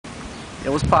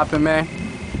Yo, what's poppin', man?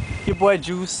 Your boy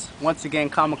Juice, once again,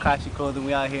 Kamakacci clothing.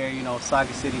 We out here, you know,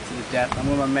 Saga City to the death. I'm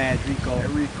with my man Rico. Yeah,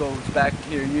 Rico's back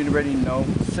here, you already know.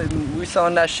 We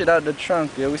selling that shit out the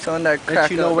trunk, yeah. We selling that crack.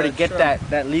 Let you know where to get trunk.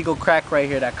 that legal crack right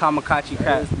here, that Kamakacci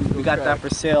crack. We got that for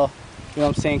sale. You know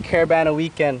what I'm saying? Caribannnnaa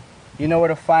weekend. You know where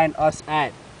to find us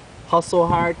at. Hustle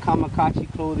hard,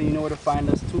 Kamakacci clothing. You know where to find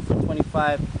us. 2 for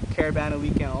 $25. Caribannnnaa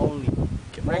weekend only.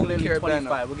 Regularly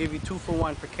 $25. We'll give you 2 for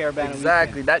 1 for Caribannnnaa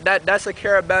Exactly. weekend. That's a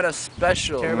Caribannnnaa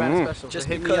special. Caribannnnaa special. Just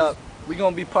so hit because me up. we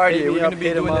gonna be partying. We're gonna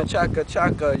be doing the chaka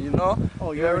chaka, you know?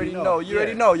 Oh, you already know. You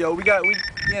already know, yo.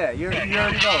 Yeah, you already know.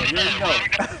 You already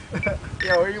know.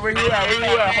 Yo, where you at? Where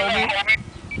you at, homie?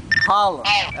 Holla.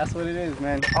 That's what it is,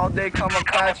 man. All day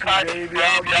Kamakacci, baby.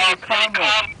 All day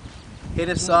Kama. Hit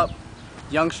us up.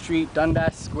 Young Street,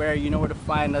 Dundas Square. You know where to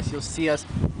find us. You'll see us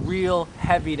real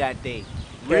heavy that day.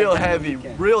 Real heavy,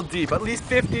 real deep, at least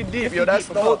 50 deep, yo. That's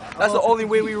the only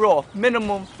way we roll.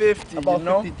 Minimum 50, about you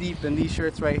know? 50 deep in these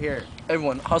shirts right here.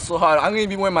 Everyone, hustle hard. I'm gonna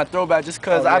be wearing my throwback just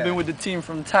cause I've been with the team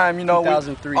from time, you know.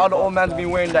 2003. All the old mans be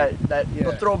wearing the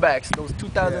throwbacks, those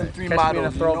 2003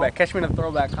 models. Catch me in the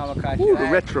throwback, Kamakacci. Ooh, the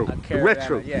retro. The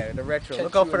retro. Yeah, the retro.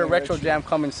 Look out for the retro jam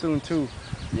coming soon too.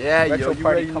 Yeah, yo, you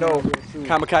already know.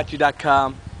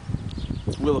 Kamakacci.com.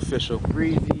 It's real official.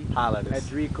 Breezie. Holla at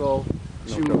us. Rico.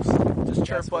 Juice. Just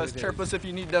chirp us if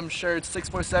you need them shirts.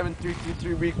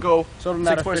 647-333 Rico.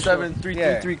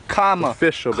 647-333 Kama.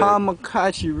 Official, baby.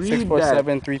 Kamakacci, read that.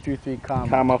 647-333 Kama.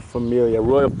 Kama Familia,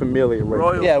 Royal Familia.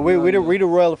 Right? Yeah, we the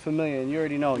Royal Familia, and you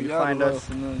already know. You find us,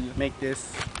 familiar. make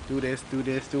this, do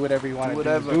whatever you want to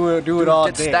do. Do it all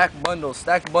day. Stack bundles.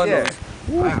 Yeah.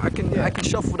 I can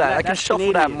shuffle that. I can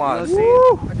shuffle that, man.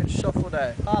 I can shuffle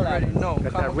that. You already know.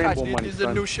 Kamakacci, these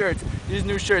are new shirts. These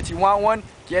new shirts. You want one?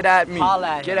 Get at me.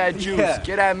 Get at Juice. Yeah.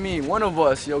 Get at me. One of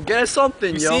us, yo. Get us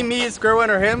something, You yo. see me, it's Gerwin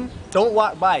or him? Don't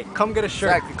walk by. Come get a shirt.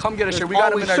 Exactly. Come get a shirt. We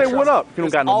got them in our Say trunk. what up if you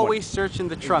don't got no money. Always search in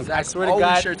the trunk. Exactly. I swear to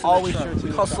God, always search in the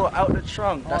trunk. Hustle out the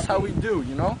trunk. That's how we do,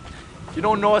 you know? If you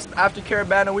don't know us after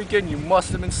Caribannnnaa weekend, you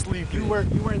must have been sleeping. You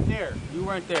weren't there. You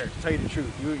weren't there, to tell you the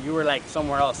truth. You were like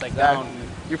somewhere else, like down.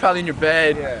 You're probably in your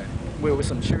bed. Yeah. With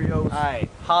some Cheerios. Alright,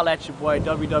 holla at your boy,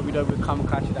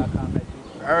 www.kamakacci.com.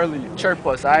 Early. Chirp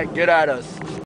us, alright? Get at us.